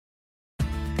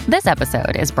This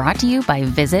episode is brought to you by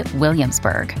Visit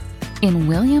Williamsburg. In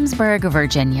Williamsburg,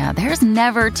 Virginia, there's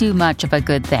never too much of a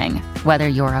good thing. Whether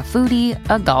you're a foodie,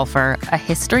 a golfer, a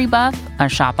history buff, a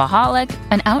shopaholic,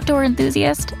 an outdoor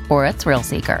enthusiast, or a thrill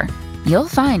seeker, you'll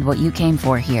find what you came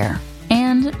for here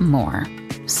and more.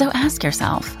 So ask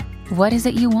yourself, what is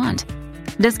it you want?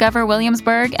 Discover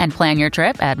Williamsburg and plan your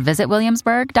trip at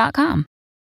visitwilliamsburg.com.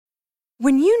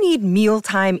 When you need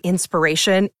mealtime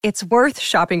inspiration, it's worth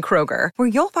shopping Kroger, where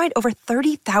you'll find over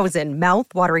 30,000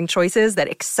 mouth-watering choices that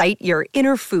excite your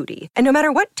inner foodie. And no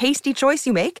matter what tasty choice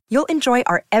you make, you'll enjoy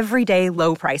our everyday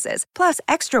low prices, plus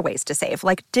extra ways to save,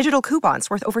 like digital coupons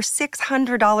worth over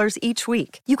 $600 each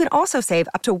week. You can also save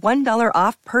up to $1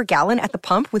 off per gallon at the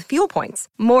pump with fuel points.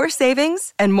 More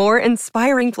savings and more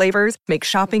inspiring flavors make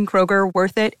shopping Kroger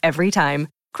worth it every time.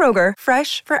 Kroger,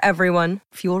 fresh for everyone.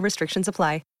 Fuel restrictions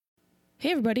apply. Hey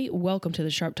everybody, welcome to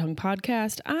the Sharp Tongue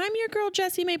Podcast. I'm your girl,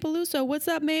 Jessie May Peluso. What's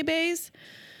up, Maybays?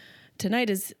 Tonight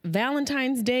is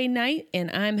Valentine's Day night, and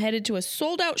I'm headed to a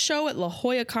sold-out show at La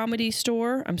Jolla Comedy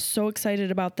Store. I'm so excited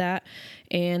about that.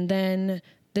 And then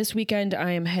this weekend,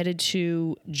 I am headed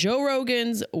to Joe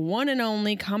Rogan's one and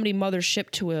only Comedy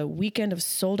Mothership to a weekend of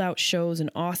sold-out shows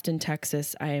in Austin,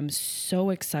 Texas. I am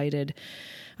so excited.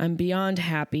 I'm beyond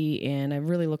happy, and I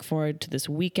really look forward to this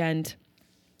weekend.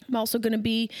 I'm also going to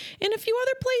be in a few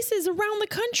other places around the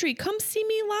country. Come see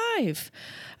me live.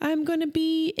 I'm going to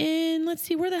be in, let's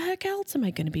see, where the heck else am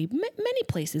I going to be? Many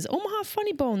places. Omaha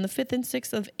Funny Bone, the 5th and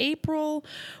 6th of April.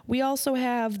 We also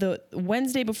have the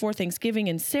Wednesday before Thanksgiving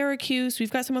in Syracuse.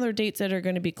 We've got some other dates that are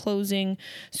going to be closing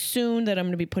soon that I'm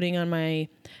going to be putting on my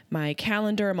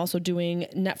calendar. I'm also doing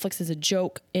Netflix as a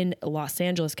Joke in Los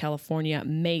Angeles, California,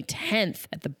 May 10th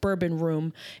at the Bourbon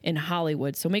Room in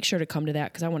Hollywood. So make sure to come to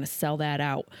that because I want to sell that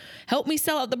out. Help me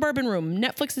sell out the Bourbon Room.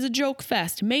 Netflix is a Joke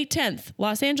Fest, May 10th,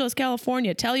 Los Angeles,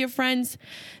 California. Tell your friends,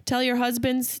 tell your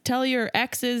husbands, tell your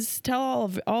exes, tell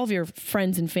all of your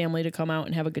friends and family to come out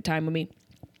and have a good time with me.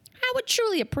 I would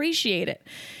truly appreciate it.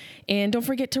 And don't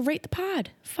forget to rate the pod.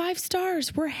 5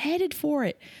 stars. We're headed for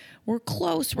it. We're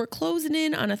close. We're closing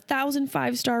in on 1,000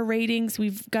 5-star ratings.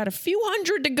 We've got a few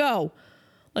hundred to go.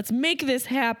 Let's make this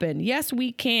happen. Yes,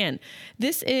 we can.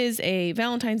 This is a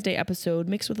Valentine's Day episode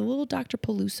mixed with a little Dr.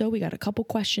 Peluso. We got a couple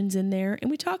questions in there, and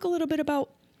we talk a little bit about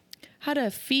how to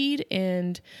feed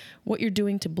and what you're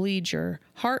doing to bleed your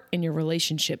heart and your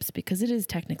relationships, because it is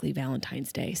technically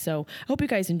Valentine's Day. So I hope you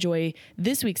guys enjoy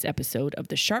this week's episode of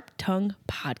the Sharp Tongue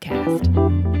Podcast.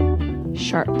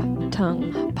 Sharp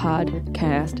Tongue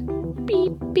Podcast.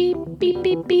 Beep, beep, beep,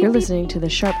 beep, beep. You're listening to the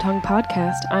Sharp Tongue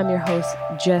Podcast. I'm your host,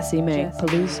 Jessie May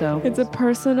Peluso. It's a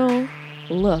personal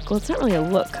look. Well, it's not really a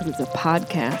look because it's a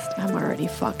podcast. I'm already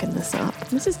fucking this up.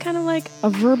 This is kind of like a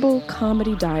verbal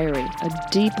comedy diary, a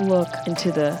deep look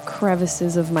into the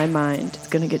crevices of my mind. It's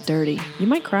gonna get dirty. You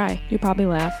might cry. You'll probably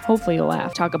laugh. Hopefully you'll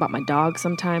laugh. Talk about my dog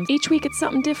sometimes. Each week it's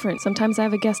something different. Sometimes I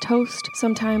have a guest host.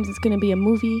 Sometimes it's gonna be a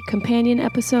movie companion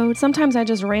episode. Sometimes I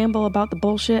just ramble about the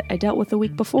bullshit I dealt with the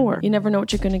week before. You never know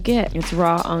what you're gonna get. It's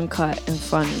raw, uncut, and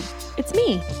funny. It's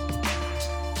me.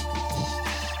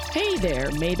 Hey there,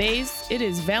 Maybays. It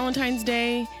is Valentine's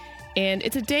Day, and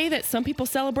it's a day that some people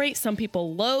celebrate, some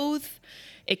people loathe.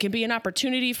 It can be an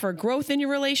opportunity for growth in your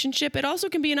relationship. It also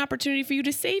can be an opportunity for you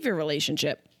to save your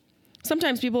relationship.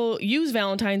 Sometimes people use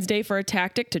Valentine's Day for a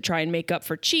tactic to try and make up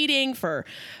for cheating, for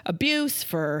abuse,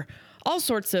 for all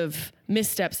sorts of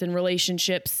missteps in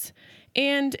relationships.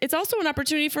 And it's also an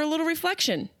opportunity for a little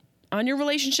reflection on your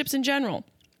relationships in general.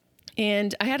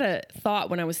 And I had a thought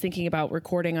when I was thinking about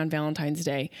recording on Valentine's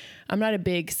Day. I'm not a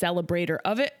big celebrator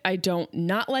of it. I don't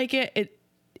not like it. It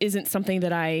isn't something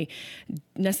that I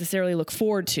necessarily look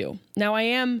forward to. Now, I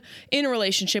am in a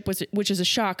relationship, which is a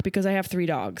shock because I have 3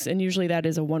 dogs, and usually that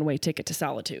is a one-way ticket to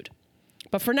solitude.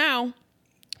 But for now,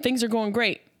 things are going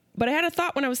great. But I had a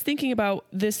thought when I was thinking about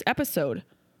this episode.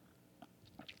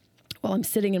 While I'm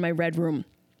sitting in my red room,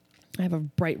 I have a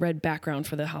bright red background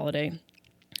for the holiday.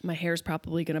 My hair's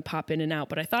probably going to pop in and out,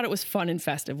 but I thought it was fun and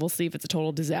festive. We'll see if it's a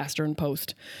total disaster in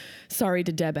post. Sorry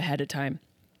to Deb ahead of time.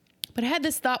 But I had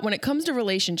this thought when it comes to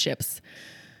relationships.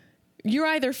 You're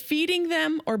either feeding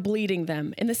them or bleeding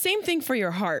them. And the same thing for your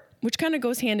heart, which kind of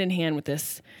goes hand in hand with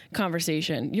this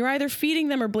conversation. You're either feeding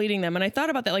them or bleeding them. And I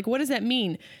thought about that. Like, what does that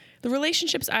mean? The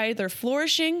relationship's either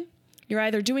flourishing, you're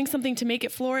either doing something to make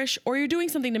it flourish, or you're doing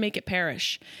something to make it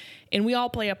perish. And we all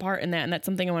play a part in that, and that's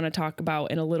something I want to talk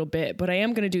about in a little bit. But I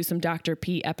am going to do some Dr.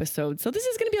 P episodes. So this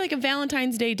is going to be like a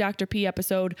Valentine's Day Dr. P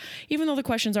episode, even though the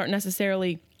questions aren't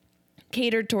necessarily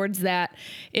catered towards that.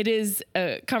 It is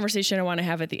a conversation I want to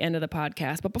have at the end of the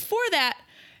podcast. But before that,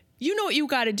 you know what you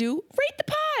got to do. Rate the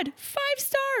pod. 5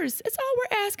 stars. It's all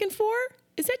we're asking for.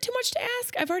 Is that too much to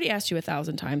ask? I've already asked you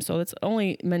 1,000 times, so that's the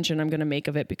only mention I'm going to make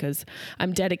of it because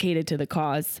I'm dedicated to the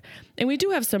cause. And we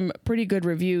do have some pretty good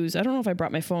reviews. I don't know if I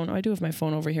brought my phone. Oh, I do have my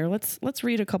phone over here. Let's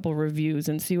read a couple reviews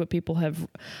and see what people have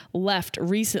left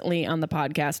recently on the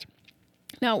podcast.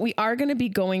 Now, we are going to be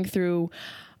going through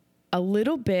a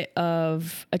little bit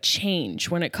of a change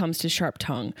when it comes to Sharp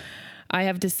Tongue. I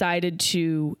have decided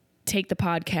to take the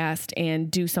podcast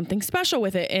and do something special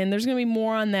with it. And there's going to be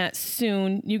more on that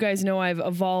soon. You guys know I've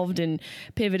evolved and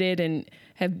pivoted and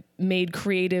have made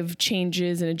creative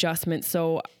changes and adjustments.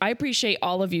 So I appreciate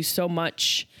all of you so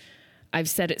much. I've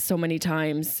said it so many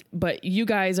times, but you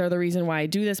guys are the reason why I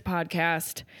do this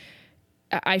podcast.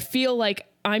 I feel like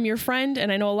I'm your friend,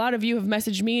 and I know a lot of you have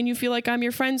messaged me and you feel like I'm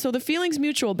your friend. So the feeling's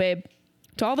mutual, babe.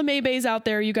 To all the Maybays out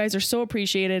there, you guys are so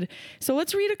appreciated. So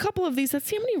let's read a couple of these. Let's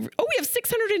see how many. Oh, we have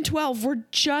 612. We're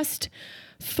just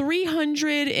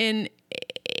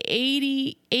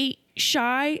 388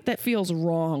 shy. That feels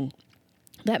wrong.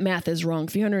 That math is wrong.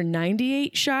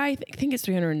 398 shy. I think it's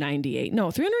 398. No,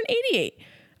 388.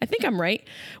 I think I'm right.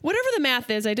 Whatever the math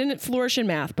is, I didn't flourish in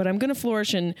math, but I'm going to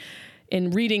flourish in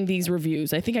reading these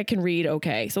reviews. I think I can read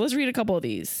okay. So let's read a couple of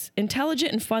these.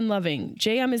 Intelligent and fun-loving.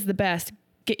 JM is the best.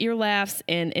 Get your laughs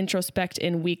and introspect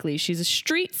in weekly. She's a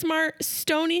street smart,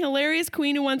 stony, hilarious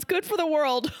queen who wants good for the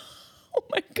world. Oh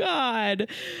my God.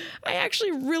 I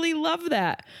actually really love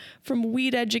that. From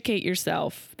Weed Educate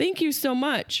Yourself. Thank you so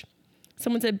much.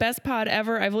 Someone said, best pod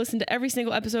ever. I've listened to every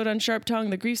single episode on Sharp Tongue.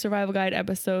 The Grief Survival Guide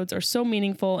episodes are so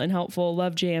meaningful and helpful.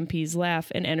 Love JMP's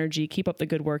laugh and energy. Keep up the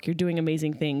good work. You're doing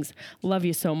amazing things. Love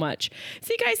you so much.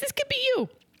 See, guys, this could be you.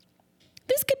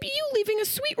 This could be you leaving a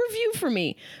sweet review for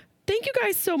me. Thank you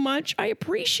guys so much. I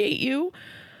appreciate you.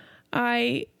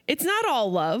 It's not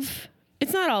all love.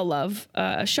 It's not all love.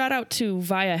 Shout out to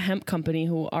Via Hemp Company,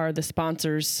 who are the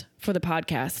sponsors for the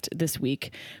podcast this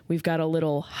week. We've got a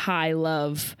little high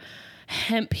love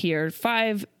hemp here,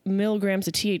 5 milligrams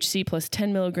of THC plus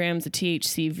 10 milligrams of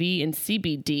THCV and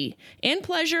CBD, and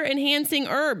pleasure enhancing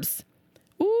herbs.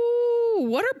 Ooh,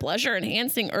 what are pleasure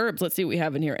enhancing herbs? Let's see what we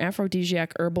have in here.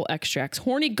 Aphrodisiac herbal extracts,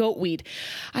 horny goat weed.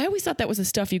 I always thought that was the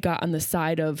stuff you got on the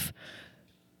side of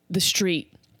the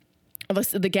street,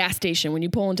 the gas station, when you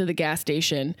pull into the gas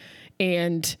station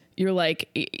and you're like,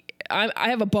 I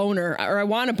have a boner, or I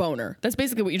want a boner. That's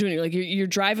basically what you're doing. You're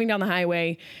driving down the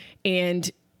highway, and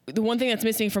the one thing that's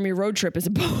missing from your road trip is a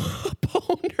boner.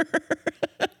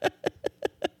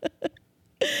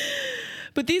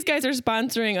 But these guys are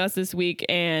sponsoring us this week,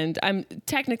 and I'm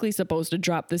technically supposed to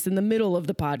drop this in the middle of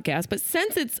the podcast. But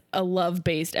since it's a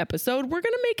love-based episode, we're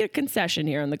going to make a concession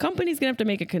here, and the company's going to have to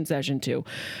make a concession too,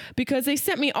 because they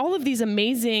sent me all of these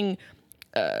amazing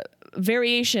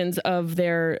variations of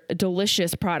their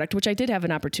delicious product, which I did have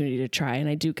an opportunity to try, and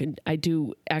I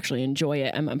do actually enjoy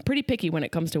it. I'm pretty picky when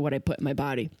it comes to what I put in my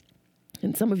body,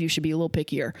 and some of you should be a little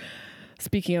pickier.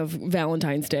 Speaking of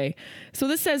Valentine's Day. So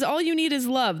this says, all you need is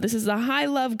love. This is a high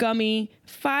love gummy,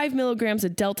 5 milligrams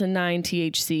of Delta-9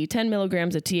 THC, 10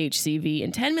 milligrams of THCV,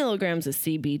 and 10 milligrams of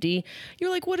CBD.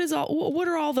 You're like, what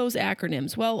are all those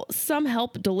acronyms? Well, some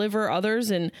help deliver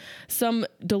others, and some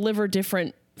deliver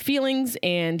different feelings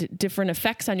and different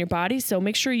effects on your body. So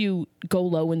make sure you go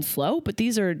low and slow, but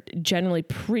these are generally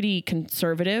pretty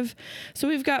conservative. So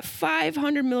we've got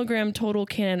 500 milligram total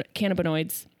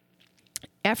cannabinoids.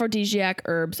 Aphrodisiac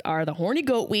herbs are the horny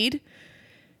goat weed,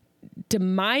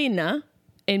 Demina,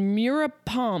 and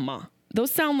Murapalma.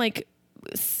 Those sound like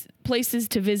places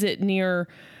to visit near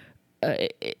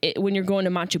when you're going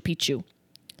to Machu Picchu.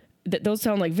 Those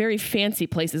sound like very fancy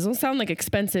places. Those sound like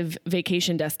expensive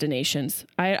vacation destinations.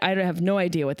 I have no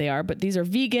idea what they are, but these are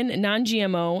vegan,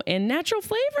 non-GMO, and natural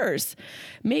flavors.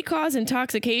 May cause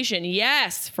intoxication.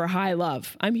 Yes, for high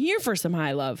love. I'm here for some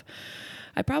high love.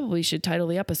 I probably should title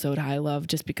the episode High Love,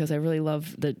 just because I really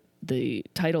love the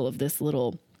title of this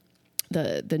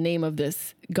the name of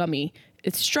this gummy.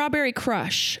 It's Strawberry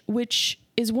Crush, which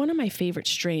is one of my favorite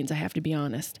strains, I have to be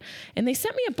honest. And they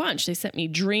sent me a bunch. They sent me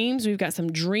Dreams. We've got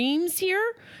some Dreams here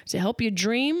to help you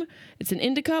dream. It's an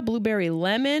indica, blueberry,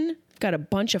 lemon. I've got a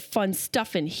bunch of fun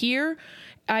stuff in here.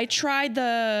 I tried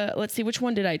let's see, which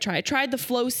one did I try? I tried the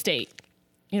Flow State.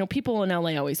 You know, people in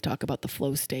LA always talk about the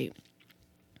Flow State.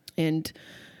 And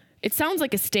it sounds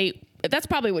like a state. That's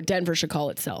probably what Denver should call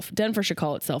itself. Denver should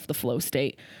call itself the flow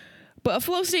state. But a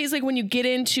flow state is like when you get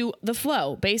into the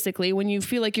flow, basically, when you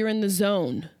feel like you're in the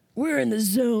zone. We're in the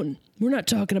zone. We're not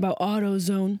talking about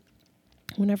AutoZone.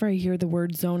 Whenever I hear the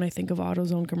word zone, I think of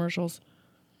AutoZone commercials.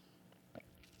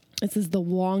 This is the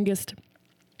longest.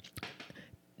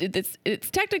 It's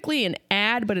technically an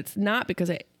ad, but it's not, because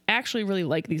I actually really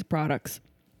like these products.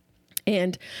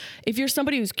 And if you're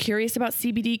somebody who's curious about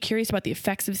CBD, curious about the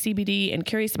effects of CBD, and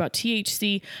curious about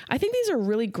THC, I think these are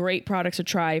really great products to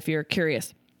try if you're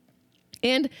curious.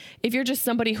 And if you're just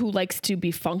somebody who likes to be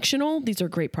functional, these are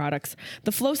great products.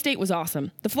 The Flow State was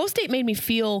awesome. The Flow State made me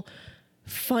feel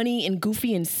funny and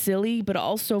goofy and silly, but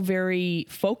also very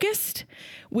focused,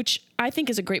 which I think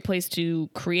is a great place to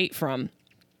create from.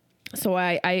 So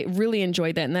I really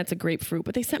enjoyed that, and that's a grapefruit.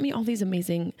 But they sent me all these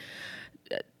amazing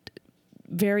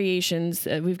variations.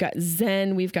 We've got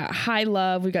Zen, we've got High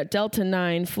Love, we've got Delta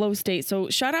 9, Flow State. So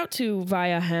shout out to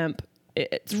Via Hemp.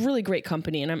 It's a really great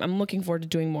company, and I'm looking forward to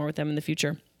doing more with them in the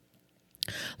future.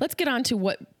 Let's get on to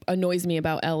what annoys me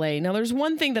about LA. Now, there's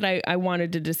one thing that I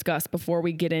wanted to discuss before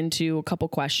we get into a couple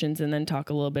questions and then talk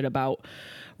a little bit about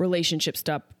relationship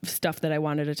stuff that I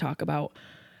wanted to talk about.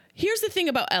 Here's the thing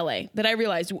about LA that I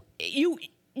realized. You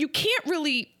can't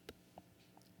really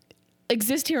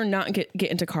exist here and not get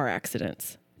into car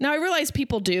accidents. Now, I realize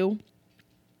people do,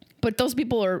 but those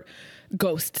people are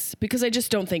ghosts because I just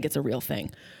don't think it's a real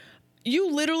thing.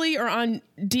 You literally are on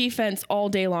defense all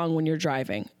day long when you're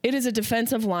driving. It is a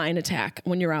defensive line attack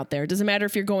when you're out there. It doesn't matter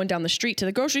if you're going down the street to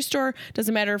the grocery store.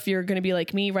 Doesn't matter if you're going to be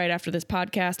like me right after this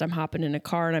podcast. I'm hopping in a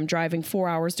car and I'm driving 4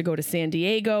 hours to go to San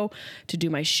Diego to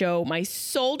do my show, my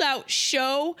sold out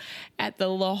show at the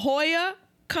La Jolla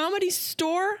Comedy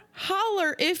Store.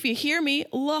 Holler if you hear me.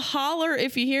 Holler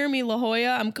if you hear me, La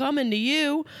Jolla. I'm coming to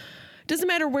you. Doesn't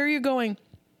matter where you're going.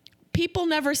 People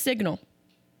never signal.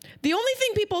 The only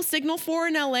thing people signal for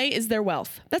in LA is their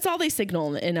wealth. That's all they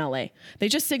signal in LA. They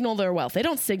just signal their wealth. They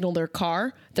don't signal their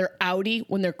car, their Audi,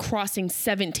 when they're crossing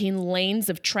 17 lanes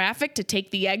of traffic to take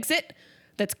the exit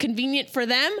that's convenient for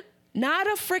them. Not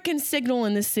a frickin' signal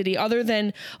in this city other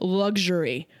than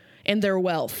luxury and their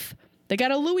wealth. They got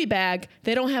a Louis bag.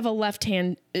 They don't have a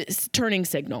left-hand turning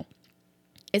signal.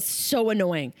 It's so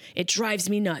annoying. It drives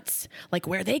me nuts. Like,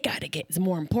 where they got to get is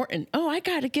more important. Oh, I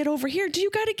got to get over here. Do you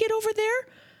got to get over there,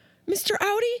 Mr.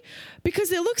 Audi?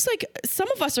 Because it looks like some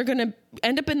of us are going to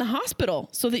end up in the hospital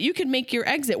so that you can make your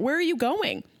exit. Where are you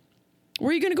going? Where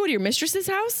are you going to go, to your mistress's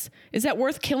house? Is that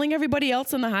worth killing everybody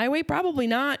else on the highway? Probably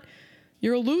not.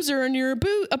 You're a loser and you're an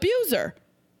abuser.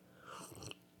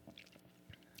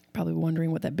 Probably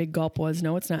wondering what that big gulp was.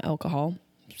 No, it's not alcohol.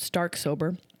 Stark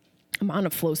sober. I'm on a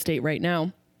flow state right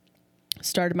now.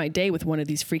 Started my day with one of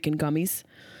these freaking gummies.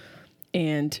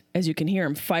 And as you can hear,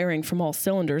 I'm firing from all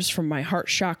cylinders, from my heart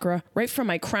chakra, right from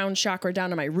my crown chakra down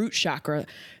to my root chakra.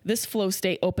 This flow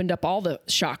state opened up all the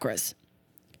chakras.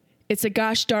 It's a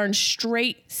gosh darn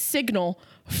straight signal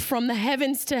from the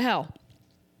heavens to hell.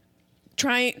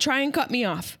 Try and cut me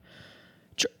off.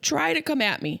 Try to come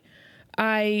at me.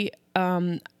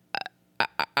 I'm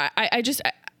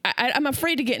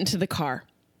afraid to get into the car.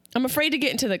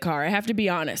 I have to be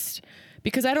honest,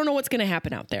 because I don't know what's going to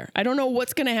happen out there. I don't know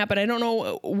what's going to happen. I don't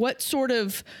know what sort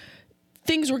of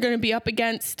things we're going to be up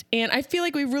against. And I feel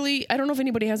like I don't know if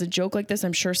anybody has a joke like this.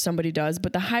 I'm sure somebody does,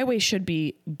 but the highway should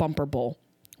be bumperable.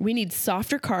 We need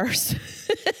softer cars.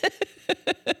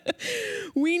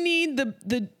 We need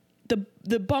the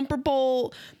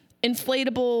bumperable,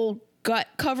 inflatable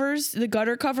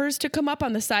gutter covers to come up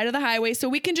on the side of the highway so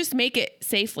we can just make it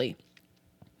safely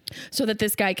so that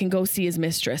this guy can go see his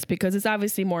mistress, because it's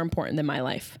obviously more important than my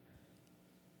life.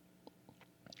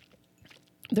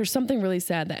 There's something really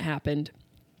sad that happened.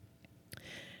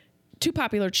 2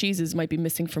 popular cheeses might be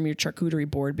missing from your charcuterie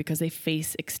board because they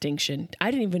face extinction. I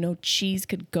didn't even know cheese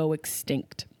could go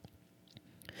extinct.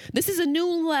 This is a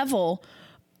new level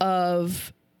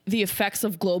of the effects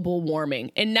of global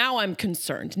warming. And now I'm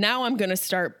concerned. Now I'm going to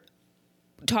start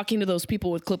talking to those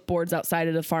people with clipboards outside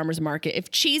of the farmer's market. If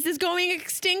cheese is going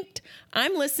extinct,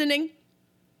 I'm listening.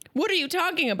 What are you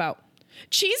talking about?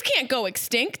 Cheese can't go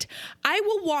extinct. I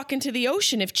will walk into the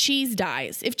ocean if cheese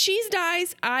dies. If cheese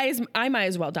dies, I might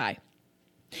as well die.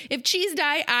 If cheese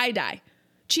die, I die.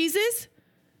 Cheeses?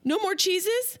 No more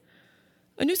cheeses?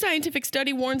 A new scientific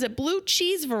study warns that blue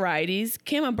cheese varieties,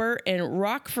 Camembert and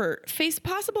Roquefort, face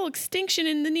possible extinction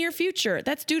in the near future.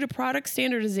 That's due to product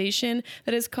standardization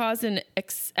that has caused an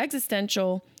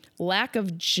existential lack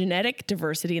of genetic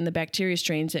diversity in the bacteria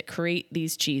strains that create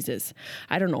these cheeses.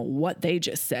 I don't know what they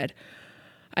just said.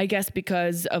 I guess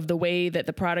because of the way that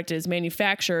the product is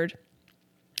manufactured,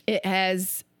 it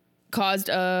has caused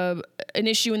an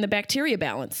issue in the bacteria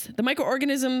balance. The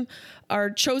microorganisms are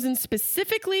chosen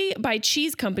specifically by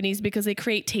cheese companies because they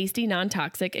create tasty,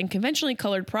 non-toxic, and conventionally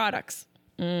colored products.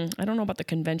 I don't know about the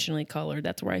conventionally colored.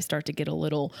 That's where I start to get a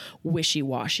little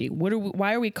wishy-washy.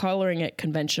 Why are we coloring it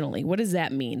conventionally? What does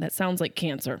that mean? That sounds like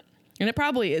cancer. And it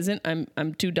probably isn't.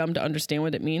 I'm too dumb to understand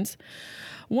what it means.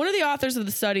 One of the authors of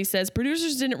the study says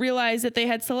producers didn't realize that they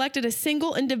had selected a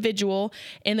single individual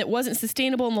and that wasn't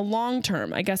sustainable in the long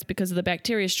term. I guess because of the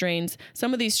bacteria strains.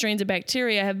 Some of these strains of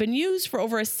bacteria have been used for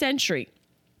over a century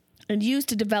and used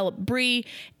to develop brie,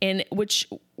 and which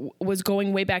was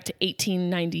going way back to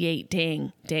 1898.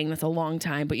 Dang, that's a long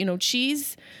time. But the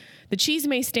cheese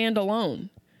may stand alone,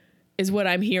 is what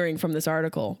I'm hearing from this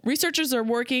article. Researchers are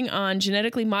working on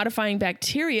genetically modifying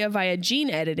bacteria via gene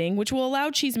editing, which will allow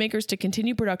cheesemakers to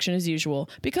continue production as usual.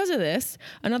 Because of this,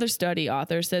 another study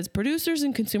author says producers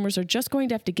and consumers are just going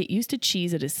to have to get used to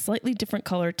cheese that is slightly different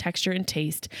color, texture, and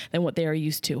taste than what they are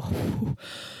used to.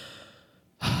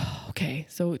 Okay,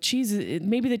 so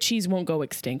maybe the cheese won't go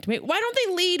extinct. Why don't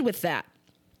they lead with that?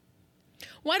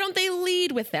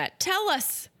 Tell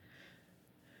us.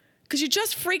 Because you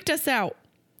just freaked us out.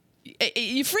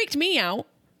 You freaked me out.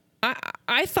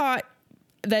 I thought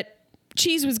that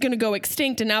cheese was going to go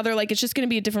extinct, and now they're like, it's just going to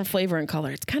be a different flavor and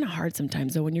color. It's kind of hard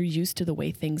sometimes, though, when you're used to the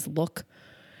way things look,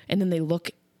 and then they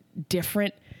look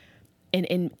different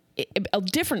and a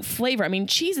different flavor. I mean,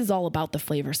 cheese is all about the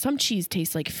flavor. Some cheese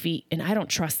tastes like feet, and I don't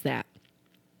trust that.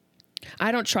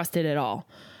 I don't trust it at all.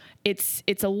 It's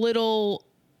a little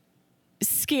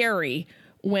scary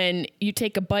when you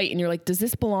take a bite and you're like, does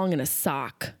this belong in a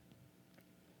sock?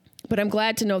 But I'm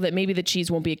glad to know that maybe the cheese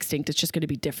won't be extinct. It's just going to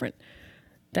be different.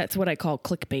 That's what I call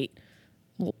clickbait. A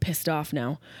little pissed off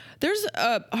now. There's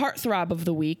a heartthrob of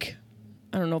the week.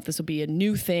 I don't know if this will be a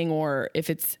new thing or if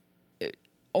it's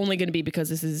only going to be because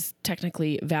this is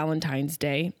technically Valentine's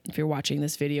Day. If you're watching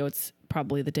this video, it's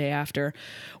probably the day after.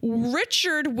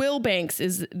 Richard Wilbanks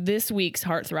is this week's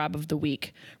heartthrob of the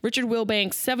week. Richard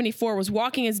Wilbanks, 74, was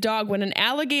walking his dog when an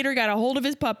alligator got a hold of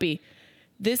his puppy.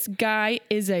 This guy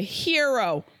is a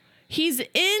hero. He's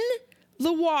in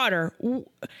the water,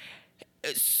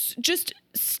 just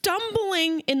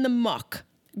stumbling in the muck,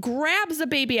 grabs a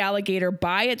baby alligator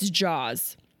by its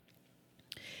jaws,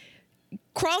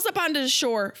 crawls up onto the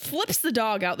shore, flips the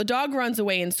dog out. The dog runs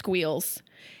away and squeals.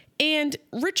 And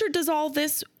Richard does all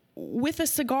this with a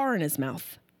cigar in his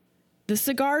mouth. The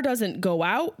cigar doesn't go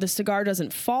out. The cigar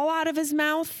doesn't fall out of his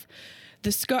mouth.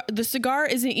 The cigar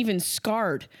isn't even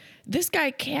scarred. This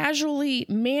guy casually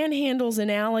manhandles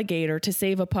an alligator to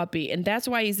save a puppy, and that's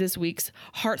why he's this week's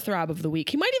heartthrob of the week.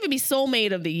 He might even be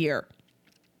soulmate of the year.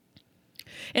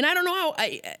 And I don't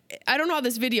know how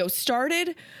this video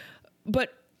started,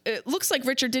 but it looks like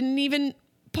Richard didn't even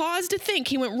pause to think.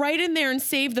 He went right in there and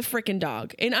saved the frickin'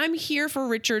 dog. And I'm here for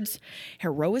Richard's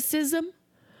heroicism.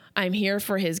 I'm here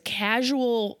for his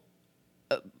casual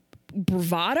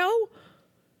bravado.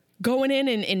 Going in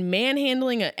and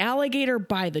manhandling an alligator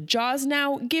by the jaws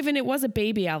now, given it was a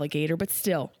baby alligator, but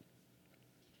still.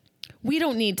 We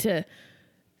don't need to,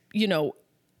 we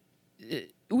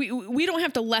don't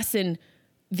have to lessen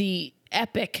the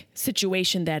epic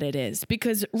situation that it is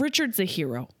because Richard's a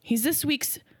hero. He's this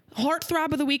week's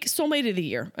heartthrob of the week, soulmate of the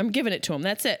year. I'm giving it to him.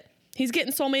 That's it. He's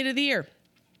getting soulmate of the year.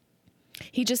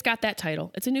 He just got that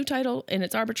title. It's a new title and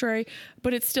it's arbitrary,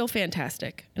 but it's still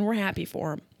fantastic. And we're happy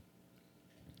for him.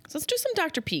 So let's do some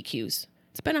Dr. PQs.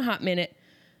 It's been a hot minute.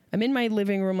 I'm in my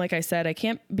living room, like I said. I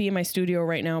can't be in my studio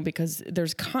right now because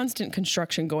there's constant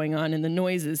construction going on and the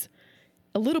noise is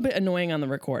a little bit annoying on the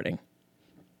recording.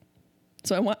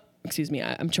 So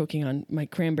I'm choking on my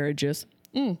cranberry juice.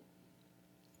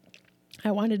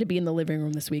 I wanted to be in the living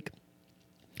room this week.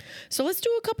 So let's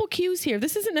do a couple cues here.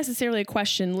 This isn't necessarily a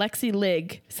question. Lexi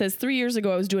Lig says 3 years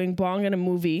ago I was doing bong in a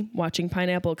movie watching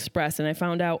Pineapple Express and I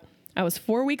found out I was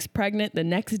 4 weeks pregnant the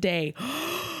next day.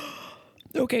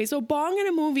 Okay, so Bong in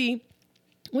a Movie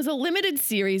was a limited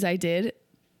series I did.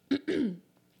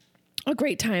 A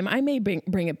great time. I may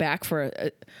bring it back for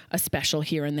a special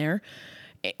here and there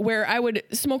where I would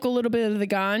smoke a little bit of the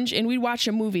ganj and we'd watch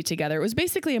a movie together. It was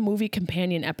basically a movie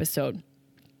companion episode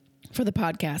for the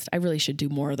podcast. I really should do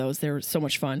more of those. They're so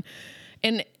much fun.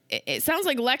 And it sounds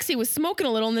like Lexi was smoking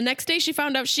a little and the next day she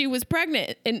found out she was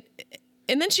pregnant and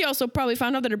then she also probably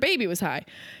found out that her baby was high.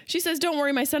 She says, don't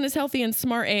worry, my son is healthy and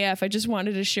smart AF. I just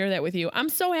wanted to share that with you. I'm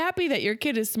so happy that your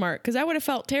kid is smart because I would have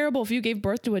felt terrible if you gave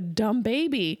birth to a dumb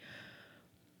baby.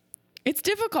 It's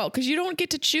difficult because you don't get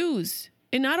to choose.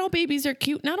 And not all babies are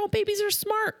cute. Not all babies are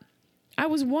smart. I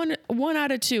was one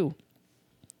out of two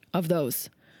of those.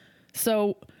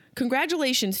 So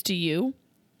congratulations to you.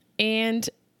 And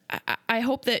I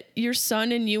hope that your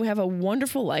son and you have a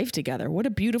wonderful life together. What a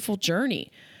beautiful journey.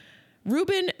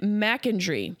 Ruben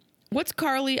McIndry. What's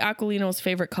Carly Aquilino's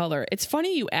favorite color? It's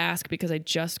funny you ask because I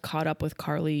just caught up with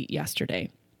Carly yesterday.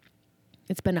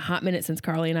 It's been a hot minute since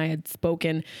Carly and I had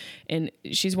spoken, and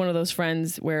she's one of those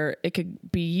friends where it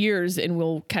could be years and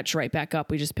we'll catch right back up.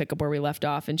 We just pick up where we left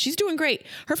off, and she's doing great.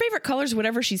 Her favorite color is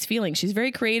whatever she's feeling. She's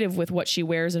very creative with what she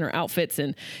wears in her outfits,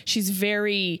 and she's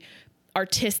very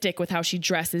artistic with how she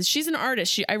dresses. She's an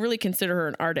artist. I really consider her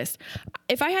an artist.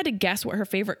 If I had to guess what her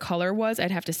favorite color was,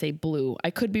 I'd have to say blue.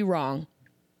 I could be wrong.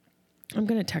 I'm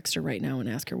going to text her right now and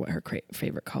ask her what her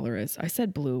favorite color is. I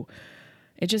said blue.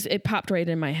 It popped right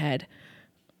in my head.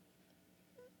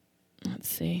 Let's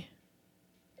see.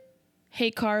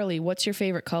 Hey, Carly, what's your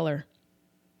favorite color?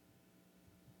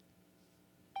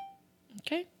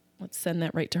 Okay, let's send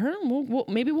that right to her.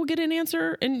 Maybe we'll get an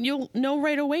answer and you'll know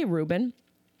right away, Ruben.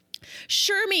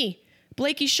 Shermy,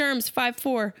 Blakey Sherms,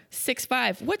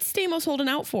 5465. What's Stamos holding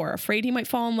out for? Afraid he might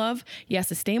fall in love? Yes,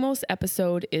 a Stamos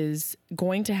episode is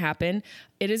going to happen.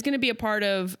 It is going to be a part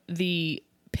of the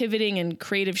pivoting and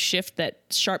creative shift that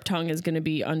Sharp Tongue is going to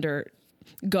be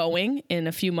undergoing in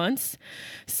a few months.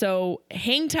 So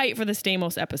hang tight for the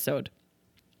Stamos episode.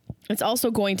 It's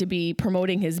also going to be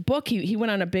promoting his book. He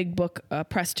went on a big book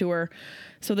press tour.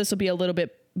 So this will be a little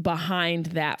bit behind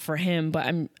that for him, but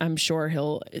I'm sure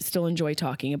he'll still enjoy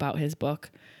talking about his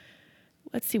book.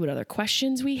 Let's see what other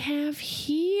questions we have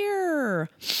here.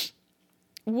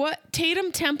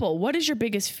 Tatum Temple, what is your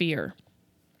biggest fear?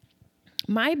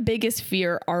 My biggest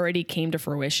fear already came to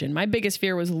fruition. My biggest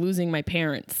fear was losing my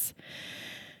parents.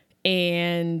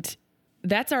 And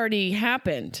that's already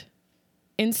happened.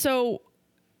 And so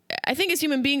I think as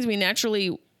human beings, we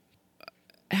naturally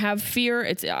have fear.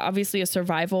 It's obviously a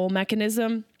survival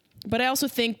mechanism. But I also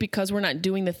think because we're not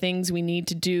doing the things we need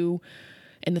to do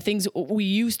and the things we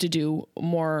used to do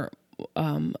more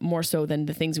so than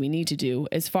the things we need to do,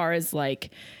 as far as like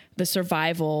the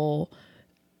survival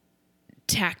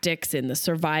tactics and the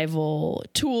survival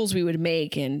tools we would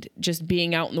make and just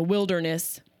being out in the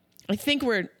wilderness, I think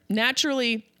our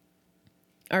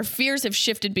fears have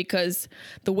shifted because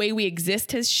the way we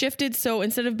exist has shifted. So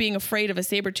instead of being afraid of a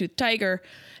saber-toothed tiger,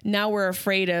 now we're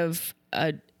afraid of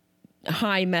a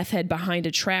high meth head behind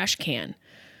a trash can.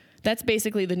 That's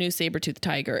basically the new saber-toothed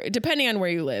tiger, depending on where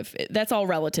you live. That's all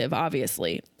relative,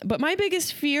 obviously. But my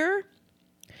biggest fear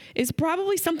is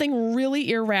probably something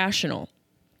really irrational.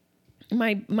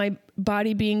 My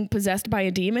body being possessed by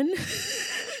a demon.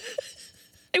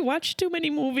 I watch too many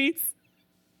movies.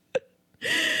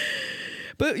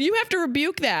 But you have to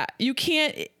rebuke that. You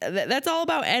can't, that's all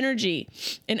about energy.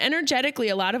 And energetically,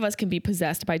 a lot of us can be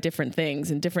possessed by different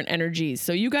things and different energies.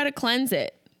 So you got to cleanse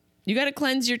it. You got to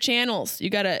cleanse your channels. You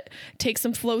got to take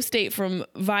some flow state from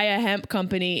Via Hemp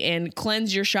Company and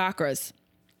cleanse your chakras.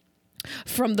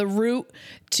 From the root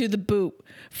to the boot.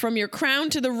 From your crown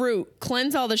to the root.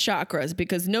 Cleanse all the chakras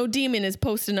because no demon is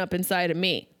posting up inside of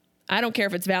me. I don't care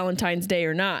if it's Valentine's Day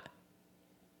or not.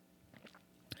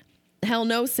 Hell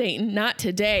no, Satan, not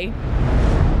today.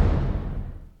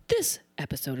 This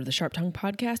episode of the Sharp Tongue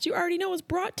Podcast, you already know, is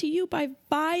brought to you by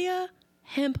Via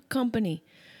Hemp Company.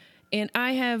 And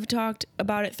I have talked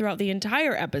about it throughout the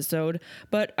entire episode,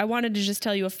 but I wanted to just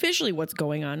tell you officially what's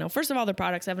going on. Now, first of all, their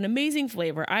products have an amazing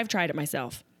flavor. I've tried it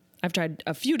myself. I've tried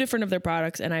a few different of their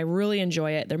products, and I really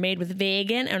enjoy it. They're made with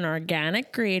vegan and organic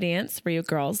ingredients for you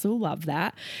girls who love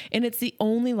that. And it's the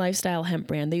only lifestyle hemp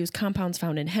brand. They use compounds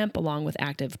found in hemp along with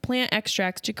active plant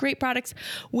extracts to create products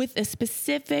with a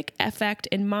specific effect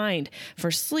in mind.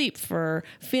 For sleep, for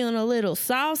feeling a little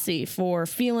saucy, for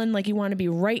feeling like you want to be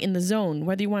right in the zone,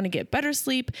 whether you want to get better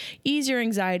sleep, ease your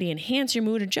anxiety, enhance your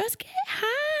mood, or just get high.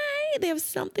 They have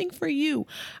something for you.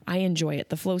 I enjoy it.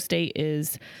 The flow state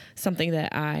is something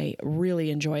that I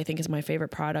really enjoy. I think is my favorite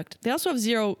product. They also have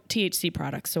 0 THC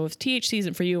products. So if THC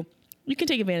isn't for you, you can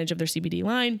take advantage of their CBD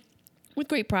line with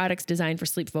great products designed for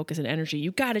sleep, focus, and energy.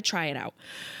 You got to try it out.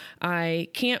 I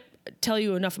can't tell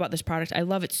you enough about this product. I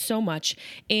love it so much.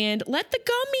 And let the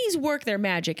gummies work their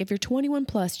magic. If you're 21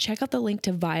 plus, check out the link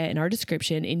to Via in our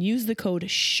description and use the code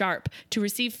SHARP to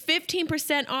receive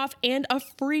 15% off and a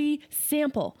free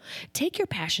sample. Take your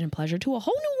passion and pleasure to a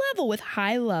whole new level with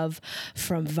High Love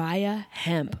from Via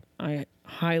Hemp. I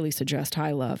highly suggest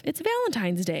High Love. It's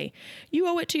Valentine's Day. You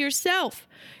owe it to yourself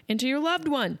and to your loved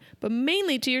one, but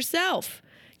mainly to yourself.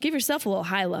 Give yourself a little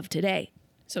High Love today.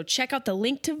 So check out the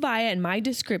link to Via in my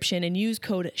description and use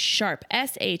code SHARP,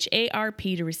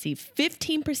 SHARP, to receive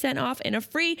 15% off and a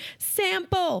free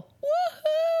sample.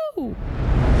 Woohoo!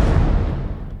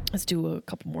 Let's do a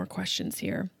couple more questions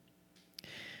here.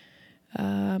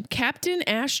 Captain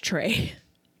Ashtray.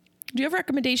 Do you have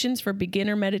recommendations for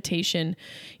beginner meditation,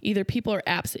 either people or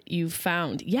apps that you've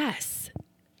found? Yes.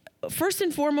 First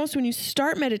and foremost, when you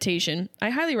start meditation,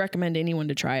 I highly recommend anyone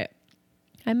to try it.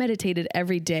 I meditated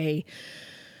every day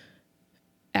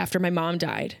after my mom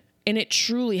died. And it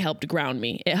truly helped ground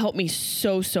me. It helped me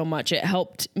so much. It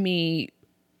helped me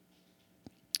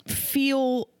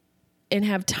feel and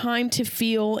have time to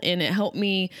feel. And it helped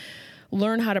me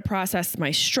learn how to process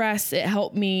my stress. It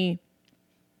helped me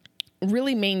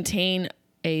really maintain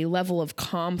a level of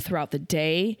calm throughout the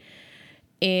day.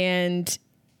 And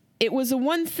it was the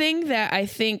one thing that I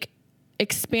think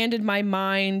expanded my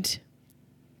mind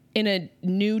in a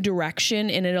new direction,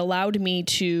 and it allowed me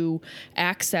to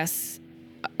access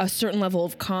a certain level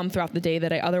of calm throughout the day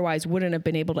that I otherwise wouldn't have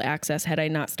been able to access had I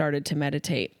not started to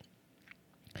meditate.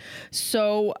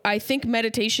 So I think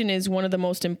meditation is one of the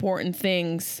most important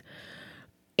things,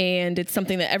 and it's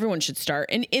something that everyone should start.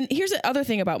 And here's the other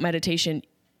thing about meditation.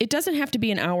 It doesn't have to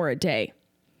be an hour a day.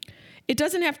 It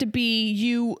doesn't have to be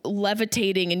you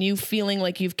levitating and you feeling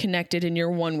like you've connected and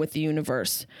you're one with the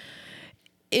universe.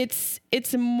 It's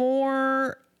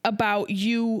more about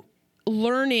you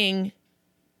learning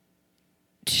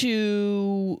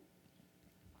to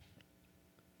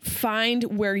find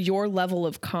where your level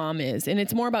of calm is. And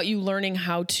it's more about you learning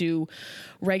how to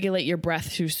regulate your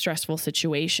breath through stressful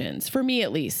situations. For me,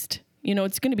 at least,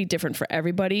 it's going to be different for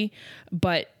everybody,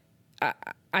 but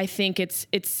I think it's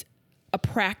a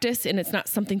practice, and it's not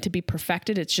something to be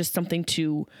perfected. It's just something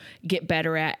to get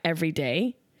better at every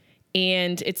day.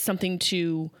 And it's something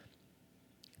to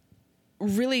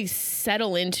really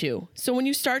settle into. So when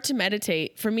you start to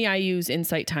meditate, for me, I use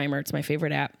Insight Timer. It's my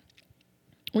favorite app.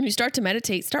 When you start to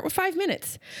meditate, start with 5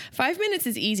 minutes. 5 minutes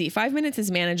is easy. 5 minutes is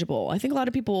manageable. I think a lot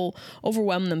of people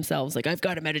overwhelm themselves. Like, I've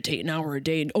got to meditate an hour a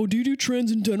day. And, do you do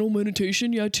transcendental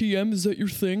meditation? Yeah, TM, is that your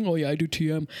thing? Oh yeah, I do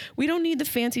TM. We don't need the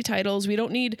fancy titles. We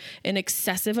don't need an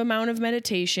excessive amount of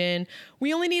meditation.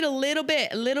 We only need a little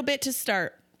bit to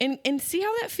start and see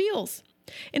how that feels.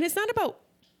 And it's not about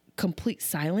complete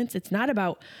silence. It's not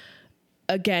about,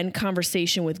 again,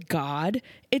 conversation with God.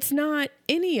 It's not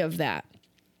any of that.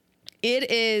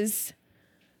 It is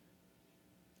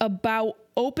about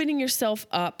opening yourself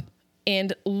up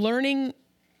and learning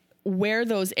where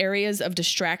those areas of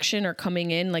distraction are coming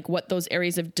in, like what those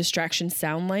areas of distraction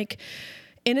sound like.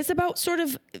 And it's about sort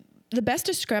of the best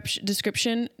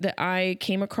description that I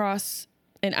came across,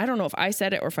 and I don't know if I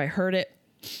said it or if I heard it,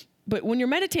 but when you're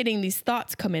meditating, these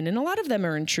thoughts come in, and a lot of them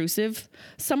are intrusive.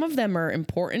 Some of them are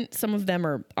important. Some of them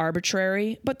are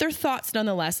arbitrary, but they're thoughts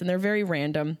nonetheless, and they're very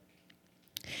random.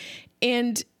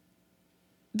 And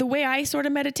the way I sort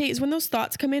of meditate is when those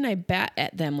thoughts come in, I bat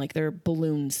at them like they're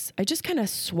balloons. I just kind of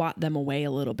swat them away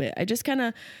a little bit. I just kind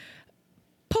of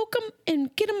poke them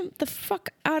and get them the fuck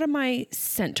out of my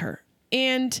center.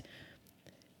 And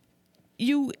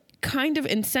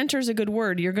and center is a good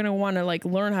word. You're going to want to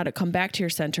learn how to come back to your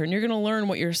center, and you're going to learn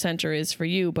what your center is for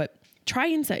you. But try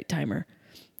Insight Timer.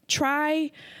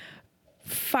 Try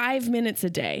 5 minutes a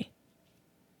day.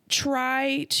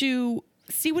 Try to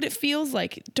see what it feels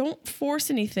like. Don't force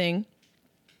anything.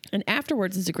 And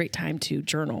afterwards is a great time to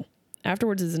journal.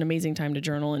 Afterwards is an amazing time to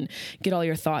journal and get all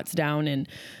your thoughts down. And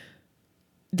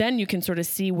then you can sort of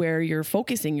see where you're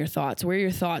focusing your thoughts, where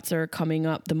your thoughts are coming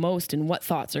up the most and what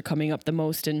thoughts are coming up the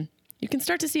most. And you can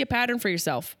start to see a pattern for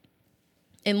yourself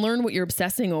and learn what you're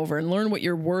obsessing over and learn what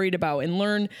you're worried about and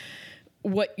learn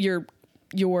what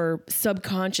your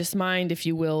subconscious mind, if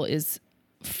you will, is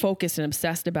focused and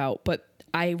obsessed about. But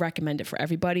I recommend it for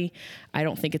everybody. I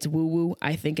don't think it's woo-woo.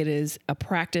 I think it is a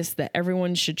practice that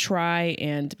everyone should try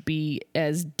and be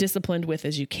as disciplined with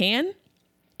as you can.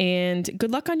 And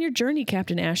good luck on your journey,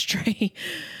 Captain Ashtray.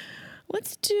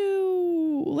 Let's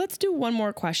do one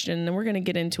more question, and then we're going to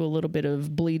get into a little bit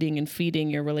of bleeding and feeding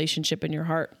your relationship and your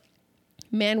heart.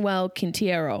 Manuel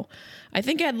Quintero. I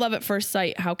think I had love at first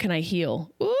sight. How can I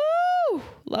heal? Ooh,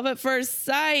 love at first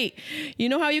sight. You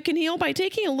know how you can heal? By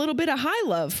taking a little bit of high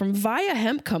love from Via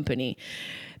Hemp Company.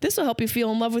 This will help you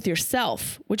feel in love with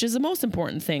yourself, which is the most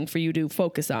important thing for you to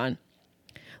focus on.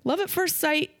 Love at first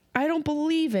sight, I don't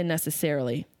believe in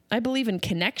necessarily. I believe in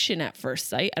connection at first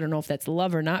sight. I don't know if that's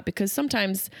love or not, because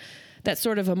sometimes that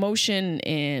sort of emotion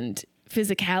and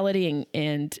physicality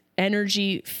and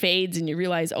energy fades and you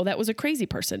realize, oh, that was a crazy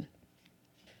person.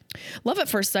 Love at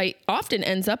first sight often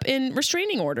ends up in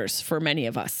restraining orders for many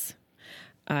of us.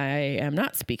 I am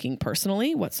not speaking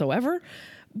personally whatsoever,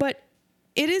 but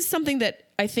it is something that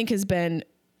I think has been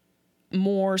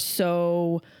more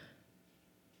so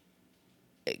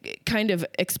kind of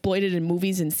exploited in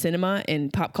movies and cinema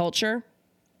and pop culture.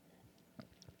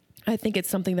 I think it's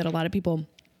something that a lot of people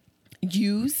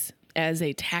use as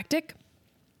a tactic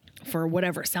for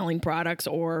whatever, selling products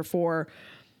or for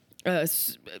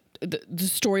the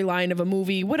storyline of a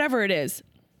movie, whatever it is.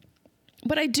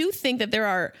 But I do think that there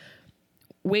are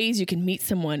ways you can meet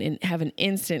someone and have an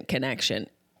instant connection.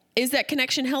 Is that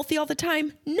connection healthy all the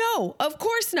time? No, of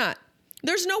course not.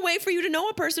 There's no way for you to know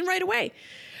a person right away.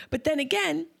 But then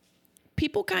again,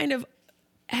 people kind of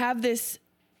have this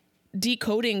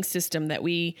decoding system that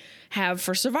we have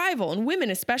for survival, and women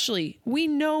especially. We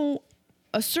know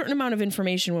a certain amount of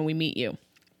information when we meet you.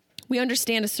 We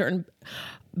understand a certain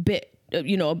bit,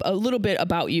 a little bit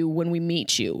about you when we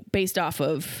meet you based off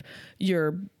of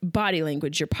your body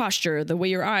language, your posture, the way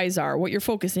your eyes are, what you're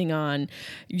focusing on,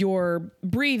 your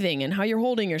breathing and how you're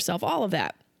holding yourself, all of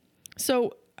that.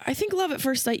 So I think love at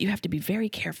first sight you have to be very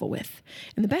careful with.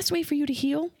 And the best way for you to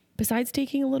heal, besides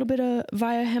taking a little bit of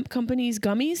Via Hemp Company's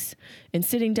gummies and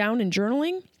sitting down and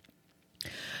journaling,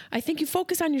 I think you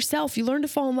focus on yourself. You learn to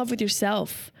fall in love with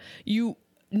yourself. You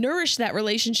nourish that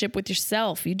relationship with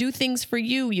yourself. You do things for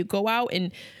you. You go out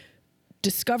and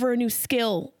discover a new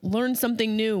skill, learn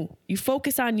something new. You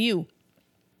focus on you.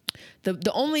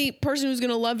 The only person who's going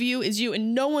to love you is you,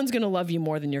 and no one's going to love you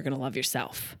more than you're going to love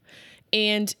yourself.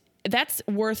 And that's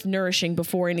worth nourishing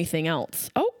before anything else.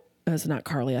 Oh, that's not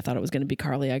Carly. I thought it was going to be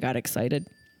Carly. I got excited.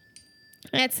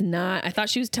 That's not. I thought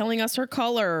she was telling us her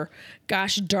color.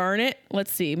 Gosh darn it.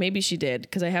 Let's see. Maybe she did,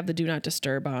 because I have the do not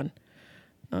disturb on.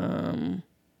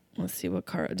 Let's see what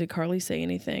did Carly say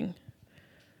anything?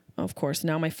 Of course,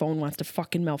 now my phone wants to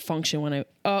fucking malfunction when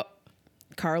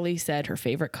Carly said her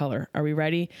favorite color. Are we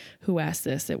ready? Who asked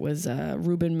this? It was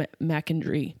Ruben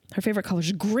McIndry. Her favorite color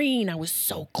is green. I was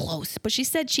so close, but she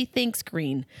said she thinks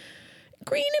green.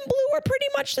 Green and blue are pretty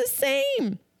much the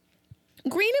same.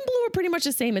 Green and blue are pretty much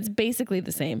the same. It's basically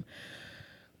the same.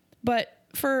 But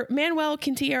for Manuel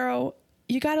Quintero,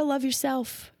 you got to love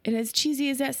yourself. And as cheesy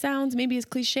as that sounds, maybe as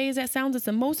cliche as that sounds, it's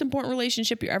the most important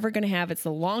relationship you're ever going to have. It's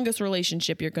the longest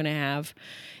relationship you're going to have.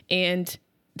 And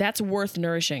that's worth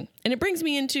nourishing. And it brings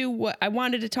me into what I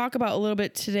wanted to talk about a little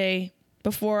bit today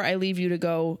before I leave you to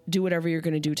go do whatever you're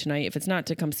going to do tonight. If it's not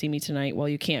to come see me tonight, well,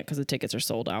 you can't because the tickets are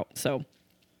sold out. So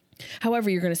however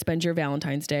you're going to spend your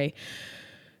Valentine's Day,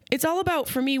 it's all about,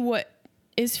 for me, what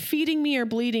is feeding me or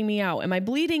bleeding me out. Am I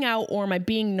bleeding out, or am I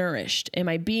being nourished? Am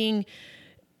I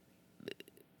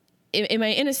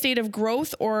in a state of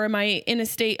growth, or am I in a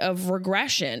state of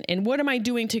regression? And what am I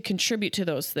doing to contribute to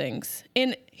those things?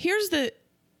 And here's the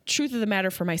truth of the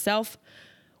matter for myself.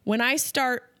 When I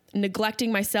start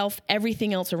neglecting myself,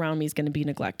 everything else around me is going to be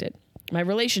neglected. My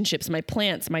relationships, my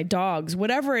plants, my dogs,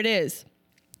 whatever it is.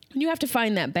 You have to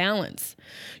find that balance.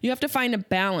 You have to find a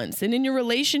balance. And in your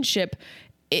relationship,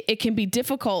 it can be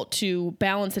difficult to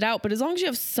balance it out, but as long as you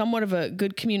have somewhat of a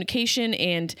good communication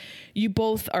and you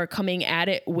both are coming at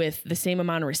it with the same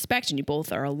amount of respect and you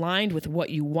both are aligned with what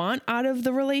you want out of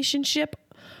the relationship,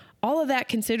 all of that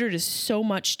considered is so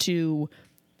much to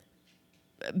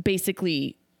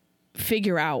basically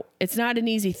figure out. It's not an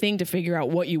easy thing to figure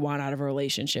out what you want out of a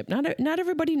relationship. Not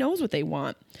everybody knows what they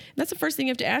want. And that's the first thing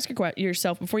you have to ask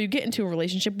yourself before you get into a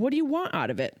relationship. What do you want out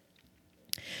of it?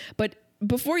 But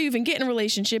before you even get in a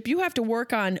relationship, you have to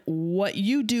work on what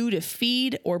you do to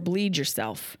feed or bleed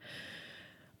yourself.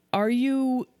 Are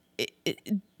you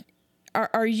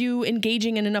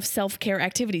engaging in enough self-care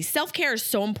activities? Self-care is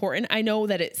so important. I know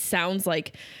that it sounds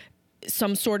like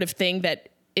some sort of thing that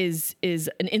is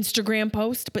an Instagram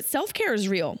post, but self-care is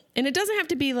real. And it doesn't have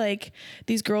to be like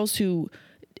these girls who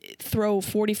throw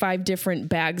 45 different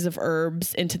bags of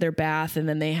herbs into their bath, and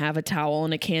then they have a towel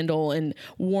and a candle and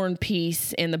War and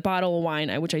Peace and the bottle of wine,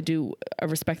 which I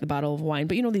respect the bottle of wine,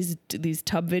 but you know, these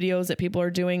tub videos that people are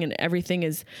doing and everything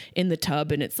is in the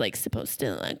tub and it's like supposed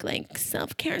to look like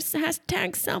self-care,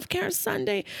 #self-care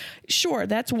Sunday. Sure.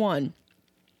 That's one,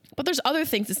 but there's other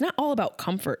things. It's not all about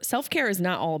comfort. Self-care is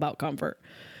not all about comfort.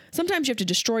 Sometimes you have to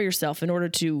destroy yourself in order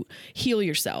to heal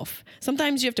yourself.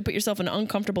 Sometimes you have to put yourself in an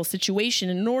uncomfortable situation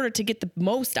in order to get the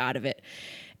most out of it.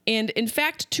 And in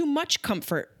fact, too much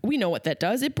comfort, we know what that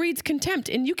does. It breeds contempt.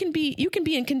 And you can be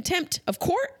in contempt of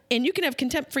court, and you can have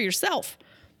contempt for yourself.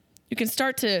 You can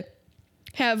start to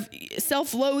have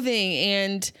self-loathing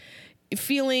and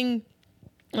feeling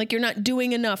like you're not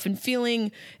doing enough and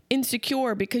feeling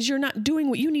insecure because you're not doing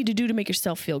what you need to do to make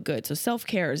yourself feel good. So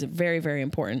self-care is very, very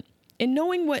important. And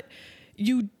knowing what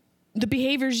the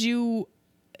behaviors you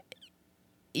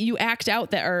act out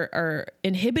that are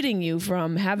inhibiting you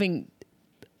from having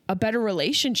a better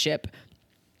relationship.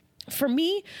 For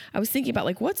me, I was thinking about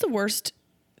like, what's the worst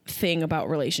thing about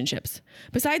relationships?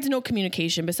 Besides no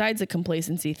communication, besides the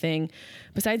complacency thing,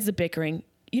 besides the bickering,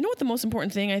 you know what the most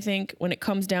important thing, I think, when it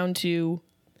comes down to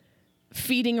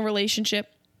feeding a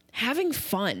relationship? Having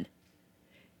fun.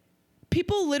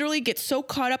 People literally get so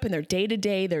caught up in their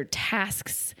day-to-day, their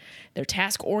tasks, they're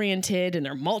task oriented and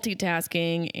they're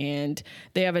multitasking and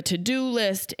they have a to-do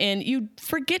list, and you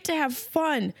forget to have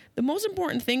fun. The most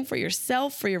important thing for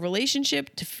yourself, for your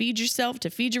relationship, to feed yourself, to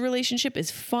feed your relationship, is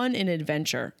fun and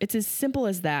adventure. It's as simple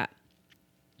as that.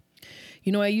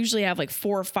 You know, I usually have like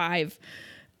 4 or 5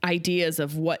 ideas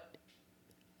of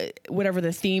whatever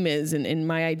the theme is and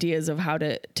my ideas of how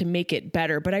to make it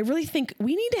better. But I really think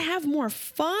we need to have more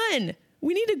fun.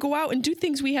 We need to go out and do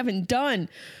things we haven't done.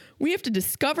 We have to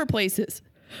discover places.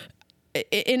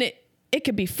 And it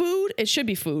could be food. It should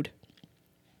be food.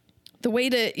 The way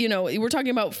to, you know, we're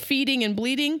talking about feeding and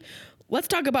bleeding. Let's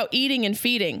talk about eating and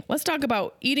feeding. Let's talk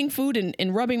about eating food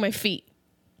and rubbing my feet.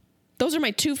 Those are my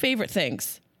 2 favorite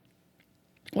things,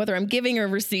 whether I'm giving or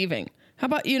receiving. How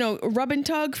about, you know, rub and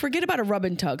tug? Forget about a rub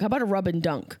and tug. How about a rub and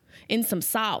dunk in some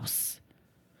sauce?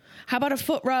 How about a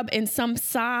foot rub in some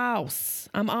sauce?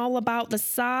 I'm all about the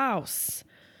sauce.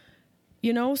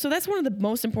 You know, so that's one of the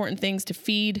most important things to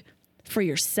feed for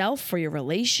yourself, for your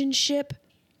relationship,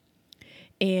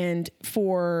 and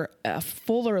for a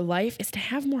fuller life, is to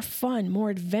have more fun,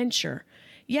 more adventure.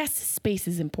 Yes, space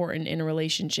is important in a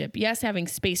relationship. Yes, having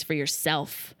space for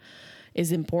yourself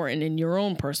is important in your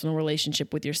own personal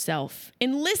relationship with yourself.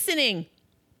 And listening.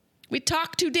 We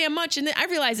talk too damn much. And I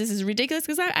realize this is ridiculous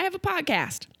because I have a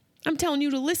podcast. I'm telling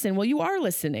you to listen. Well, you are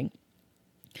listening.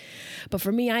 But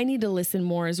for me, I need to listen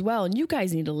more as well. And you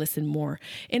guys need to listen more.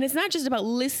 And it's not just about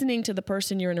listening to the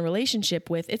person you're in a relationship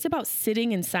with. It's about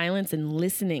sitting in silence and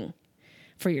listening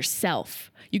for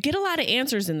yourself. You get a lot of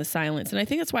answers in the silence. And I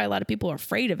think that's why a lot of people are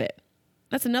afraid of it.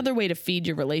 That's another way to feed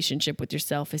your relationship with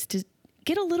yourself, is to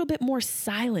get a little bit more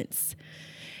silence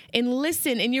and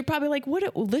listen. And you're probably like,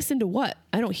 what? Listen to what?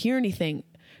 I don't hear anything.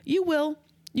 You will.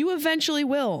 You eventually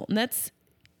will. And that's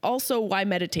also why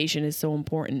meditation is so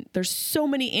important. There's so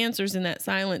many answers in that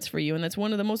silence for you. And that's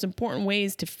one of the most important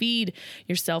ways to feed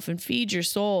yourself and feed your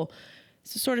soul.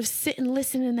 So sort of sit and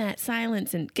listen in that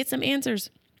silence and get some answers.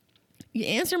 The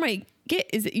answer might get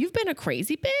is that you've been a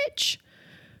crazy bitch.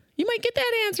 You might get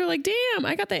that answer like, damn,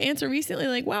 I got that answer recently.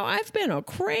 Like, wow, I've been a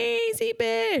crazy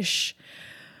bitch.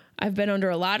 I've been under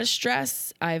a lot of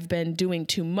stress. I've been doing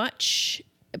too much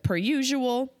per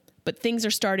usual, but things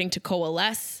are starting to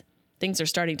coalesce. Things are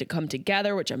starting to come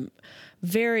together, which I'm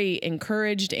very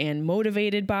encouraged and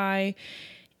motivated by.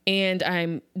 And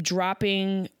I'm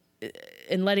dropping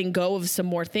and letting go of some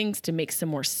more things to make some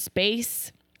more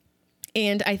space.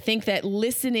 And I think that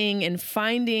listening and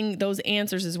finding those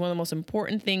answers is one of the most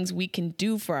important things we can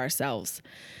do for ourselves.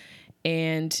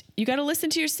 And you got to listen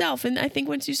to yourself. And I think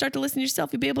once you start to listen to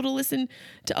yourself, you'll be able to listen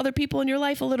to other people in your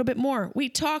life a little bit more. We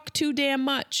talk too damn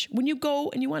much. When you go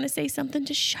and you want to say something,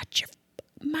 just shut your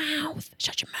mouth.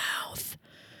 Shut your mouth.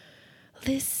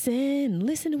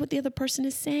 Listen to what the other person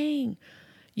is saying.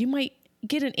 You might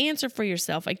get an answer for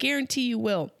yourself. I guarantee you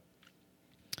will.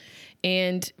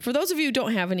 And for those of you who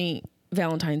don't have any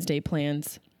Valentine's Day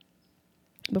plans,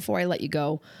 before I let you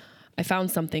go, I found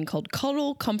something called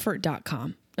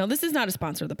cuddlecomfort.com. Now, this is not a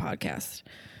sponsor of the podcast.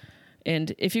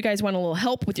 And if you guys want a little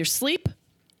help with your sleep,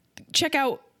 check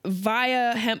out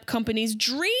Via Hemp Company's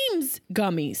Dreams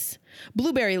Gummies.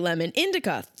 Blueberry lemon,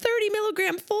 indica, 30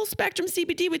 milligram full spectrum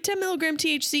CBD with 10 milligram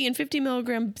THC and 50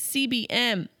 milligram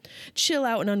CBN. Chill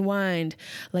out and unwind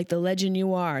like the legend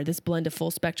you are. This blend of full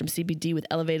spectrum CBD with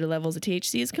elevated levels of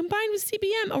THC is combined with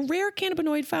CBN, a rare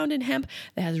cannabinoid found in hemp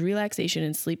that has relaxation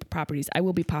and sleep properties. I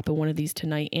will be popping one of these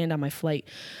tonight and on my flight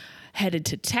headed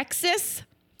to Texas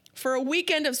for a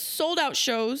weekend of sold out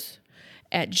shows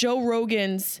at Joe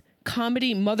Rogan's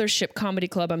Mothership Comedy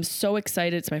Club. I'm so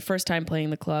excited. It's my first time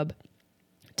playing the club.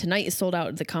 Tonight is sold out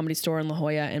at the Comedy Store in La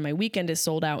Jolla, and my weekend is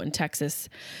sold out in Texas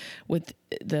with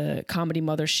the Comedy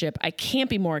Mothership. I can't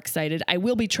be more excited. I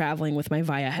will be traveling with my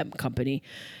Via Hemp Company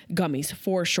gummies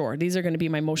for sure. These are going to be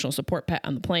my emotional support pet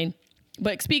on the plane.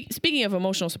 But speaking of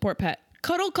emotional support pet,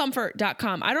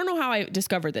 cuddlecomfort.com. I don't know how I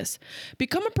discovered this.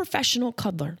 Become a professional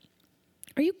cuddler.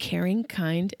 Are you a caring,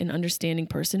 kind, and understanding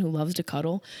person who loves to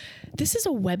cuddle? This is a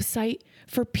website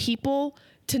for people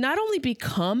to not only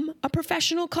become a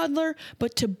professional cuddler,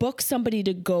 but to book somebody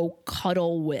to go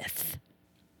cuddle with.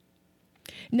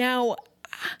 Now,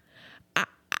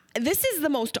 this is the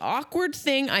most awkward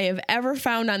thing I have ever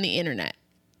found on the internet.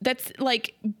 That's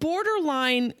like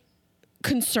borderline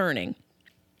concerning.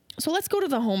 So let's go to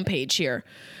the homepage here.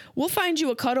 We'll find you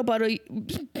a cuddle buddy.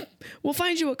 We'll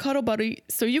find you a cuddle buddy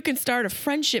so you can start a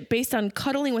friendship based on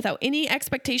cuddling without any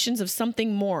expectations of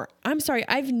something more. I'm sorry,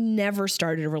 I've never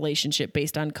started a relationship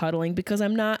based on cuddling because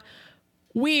I'm not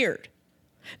weird.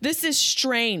 This is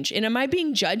strange. And am I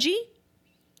being judgy?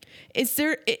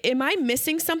 Am I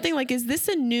missing something? Like, is this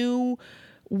a new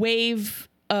wave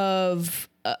of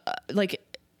like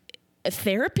a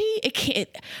therapy.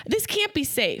 This can't be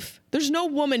safe. There's no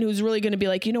woman who's really going to be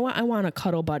like, you know what? I want a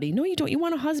cuddle buddy. No, you don't. You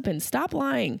want a husband. Stop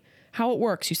lying. How it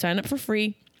works. You sign up for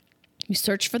free. You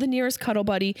search for the nearest cuddle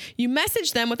buddy. You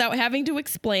message them without having to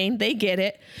explain. They get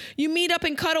it. You meet up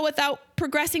and cuddle without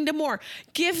progressing to more.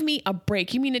 Give me a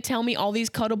break. You mean to tell me all these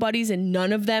cuddle buddies and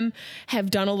none of them have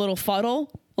done a little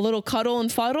cuddle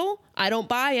and fuddle? I don't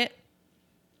buy it.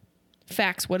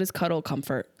 Facts. What is Cuddle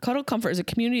Comfort? Cuddle Comfort is a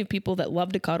community of people that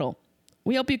love to cuddle.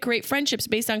 We help you create friendships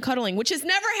based on cuddling, which has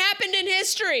never happened in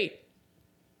history.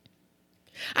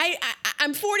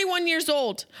 I'm 41 years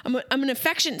old. I'm an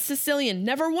affectionate Sicilian.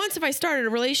 Never once have I started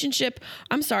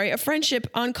a friendship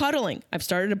on cuddling. I've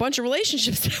started a bunch of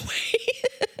relationships that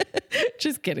way.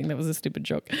 Just kidding. That was a stupid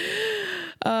joke.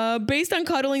 Based on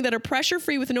cuddling that are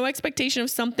pressure-free with no expectation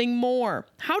of something more.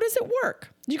 How does it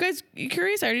work? You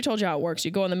curious? I already told you how it works.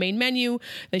 You go on the main menu.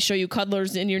 They show you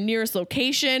cuddlers in your nearest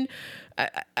location.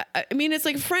 I mean, it's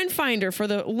like Friend Finder for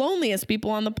the loneliest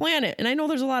people on the planet. And I know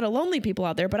there's a lot of lonely people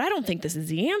out there, but I don't think this is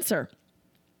the answer.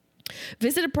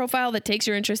 Visit a profile that takes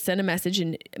your interest, send a message,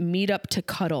 and meet up to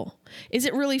cuddle. Is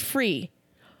it really free?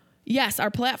 Yes, our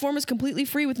platform is completely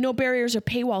free with no barriers or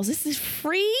paywalls. This is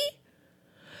free?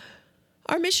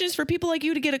 Our mission is for people like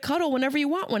you to get a cuddle whenever you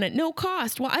want one at no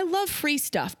cost. Well, I love free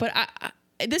stuff, but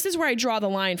this is where I draw the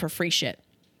line for free shit.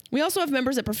 We also have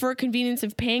members that prefer convenience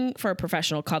of paying for a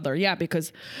professional cuddler. Yeah,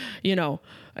 because, I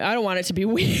don't want it to be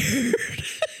weird.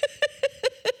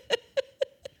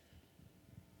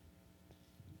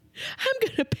 I'm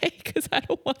going to pay because I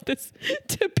don't want this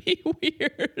to be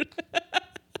weird.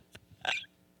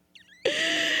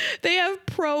 They have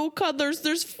pro cuddlers.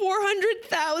 There's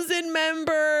 400,000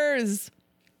 members.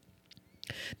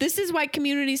 This is why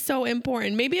community is so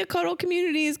important. Maybe a cuddle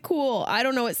community is cool. I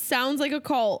don't know. It sounds like a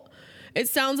cult.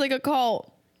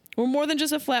 We're more than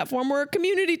just a platform. We're a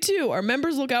community too. Our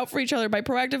members look out for each other by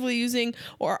proactively using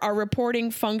our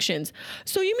reporting functions.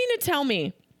 So you mean to tell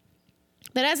me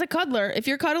that as a cuddler, if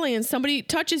you're cuddling and somebody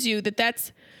touches you, isn't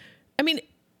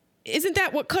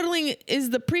that what cuddling is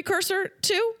the precursor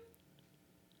to?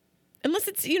 Unless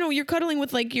it's, you're cuddling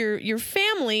with like your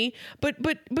family, but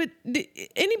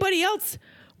anybody else,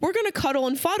 we're going to cuddle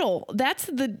and fuddle. That's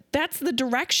the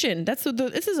direction. This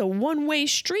is a one-way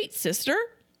street, sister.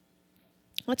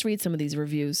 Let's read some of these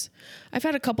reviews. I've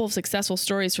had a couple of successful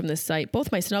stories from this site.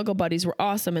 Both my snuggle buddies were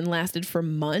awesome and lasted for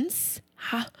months.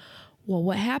 Well,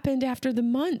 what happened after the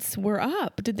months were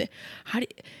up?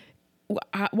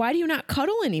 Why do you not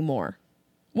cuddle anymore?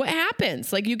 What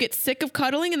happens? Like you get sick of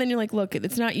cuddling and then you're like, look,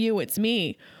 it's not you, it's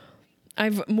me.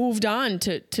 I've moved on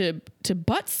to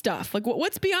butt stuff. Like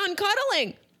what's beyond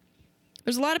cuddling?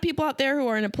 There's a lot of people out there who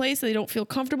are in a place that they don't feel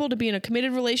comfortable to be in a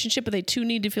committed relationship, but they too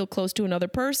need to feel close to another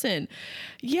person.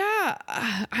 Yeah,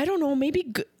 I don't know.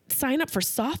 Maybe sign up for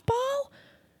softball?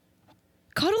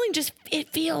 Cuddling it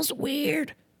feels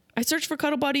weird. I searched for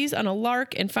cuddle buddies on a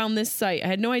lark and found this site. I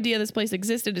had no idea this place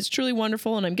existed. It's truly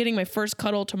wonderful, and I'm getting my first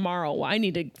cuddle tomorrow. Well, I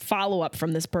need to follow up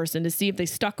from this person to see if they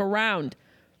stuck around.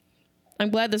 I'm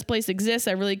glad this place exists.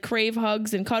 I really crave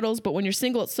hugs and cuddles, but when you're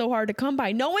single, it's so hard to come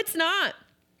by. No, it's not.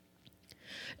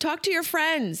 Talk to your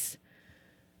friends.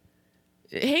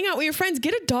 Hang out with your friends.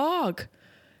 Get a dog.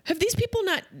 Have these people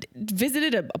not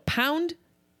visited a pound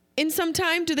in some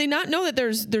time? Do they not know that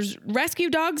there's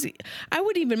rescue dogs? I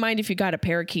wouldn't even mind if you got a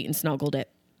parakeet and snuggled it.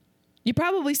 You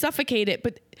probably suffocate it,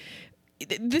 but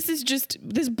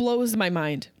this blows my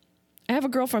mind. I have a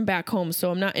girlfriend back home,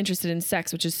 so I'm not interested in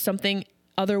sex, which is something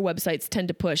other websites tend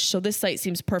to push. So this site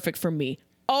seems perfect for me.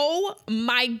 Oh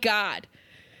my God.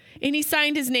 And he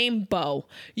signed his name, Bo.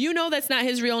 You know that's not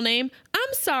his real name.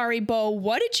 I'm sorry, Bo.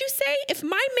 What did you say? If my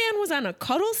man was on a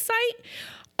cuddle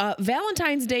site,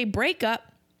 Valentine's Day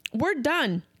breakup, we're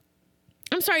done.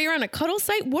 I'm sorry, you're on a cuddle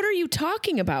site? What are you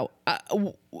talking about?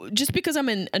 Just because I'm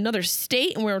in another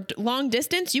state and we're long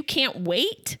distance, you can't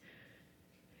wait?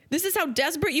 This is how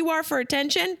desperate you are for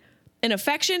attention and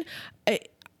affection?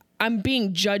 I'm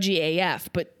being judgy AF,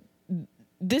 but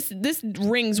this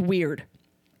rings weird.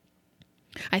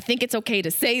 I think it's okay to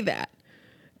say that.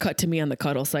 Cut to me on the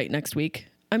cuddle site next week.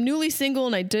 I'm newly single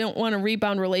and I don't want a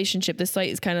rebound relationship. This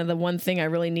site is kind of the one thing I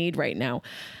really need right now.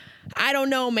 I don't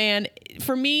know, man.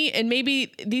 For me, and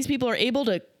maybe these people are able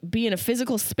to be in a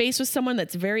physical space with someone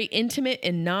that's very intimate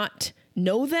and not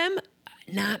know them.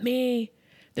 Not me.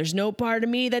 There's no part of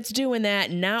me that's doing that.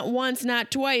 Not once,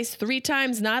 not twice, 3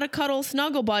 times, not a cuddle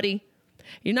snuggle buddy.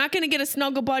 You're not going to get a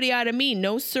snuggle buddy out of me.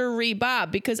 No sirree,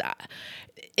 Bob, because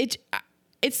it's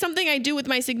something I do with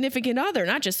my significant other,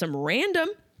 not just some random.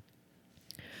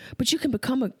 But you can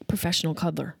become a professional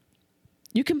cuddler.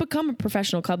 You can become a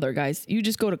professional cuddler, guys. You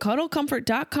just go to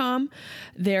cuddlecomfort.com.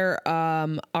 There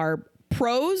are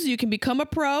pros. You can become a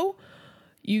pro.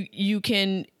 You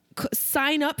can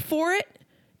sign up for it.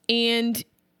 And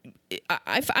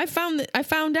I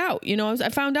found out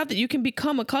that you can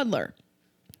become a cuddler.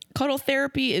 Cuddle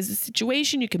therapy is a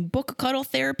situation. You can book a cuddle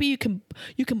therapy. You can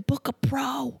book a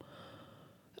pro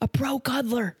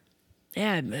cuddler.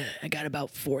 Yeah, I got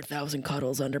about 4,000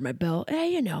 cuddles under my belt.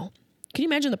 Hey, Can you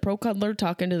imagine the pro cuddler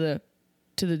talking to the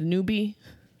newbie?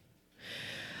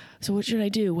 So what should I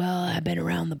do? Well, I've been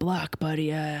around the block,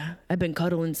 buddy. I've been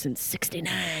cuddling since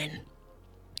 69.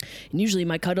 And usually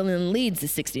my cuddling leads to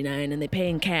 69, and they pay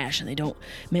in cash, and they don't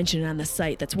mention it on the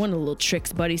site. That's one of the little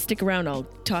tricks, buddy. Stick around. I'll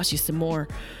toss you some more.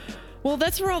 Well,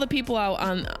 that's for all the people out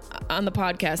on the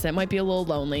podcast that might be a little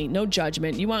lonely. No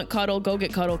judgment. You want cuddle, go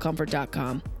get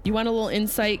cuddlecomfort.com. You want a little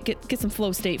insight, get some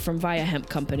Flow State from Via Hemp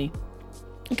Company.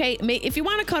 Okay, if you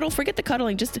want to cuddle, forget the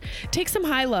cuddling. Just take some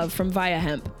High Love from Via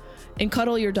Hemp and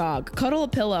cuddle your dog. Cuddle a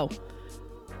pillow.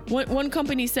 One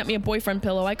company sent me a boyfriend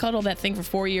pillow. I cuddled that thing for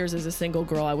 4 years as a single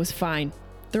girl. I was fine.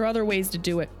 There are other ways to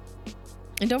do it.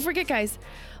 And don't forget, guys,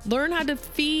 learn how to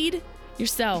feed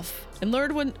yourself and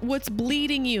learn what's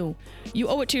bleeding you. You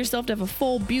owe it to yourself to have a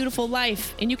full, beautiful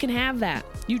life, and you can have that.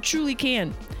 You truly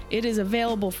can. It is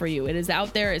available for you. It is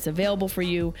out there. It's available for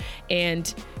you.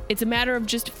 And it's a matter of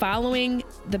just following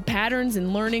the patterns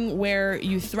and learning where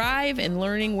you thrive and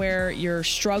learning where you're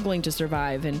struggling to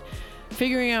survive and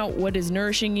figuring out what is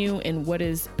nourishing you and what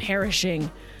is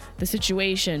perishing the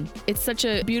situation. It's such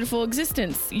a beautiful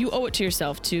existence. You owe it to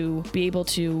yourself to be able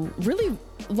to really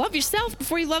love yourself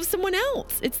before you love someone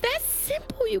else. It's that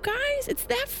simple, you guys. It's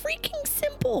that freaking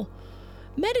simple.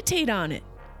 Meditate on it.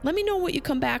 Let me know what you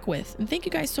come back with. And thank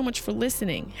you guys so much for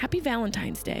listening. Happy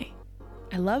Valentine's Day.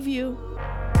 I love you.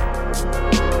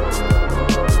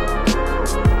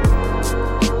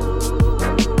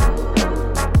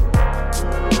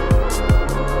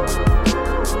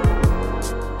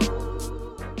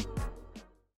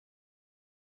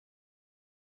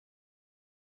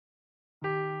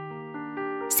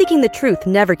 Seeking the truth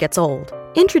never gets old.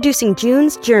 Introducing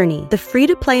June's Journey, the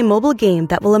free-to-play mobile game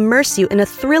that will immerse you in a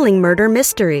thrilling murder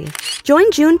mystery.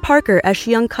 Join June Parker as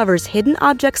she uncovers hidden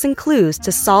objects and clues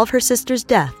to solve her sister's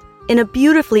death in a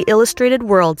beautifully illustrated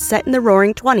world set in the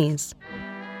Roaring '20s.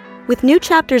 With new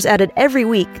chapters added every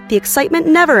week, the excitement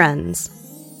never ends.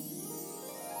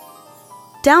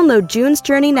 Download June's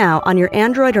Journey now on your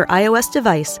Android or iOS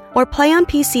device, or play on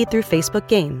PC through Facebook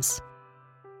Games.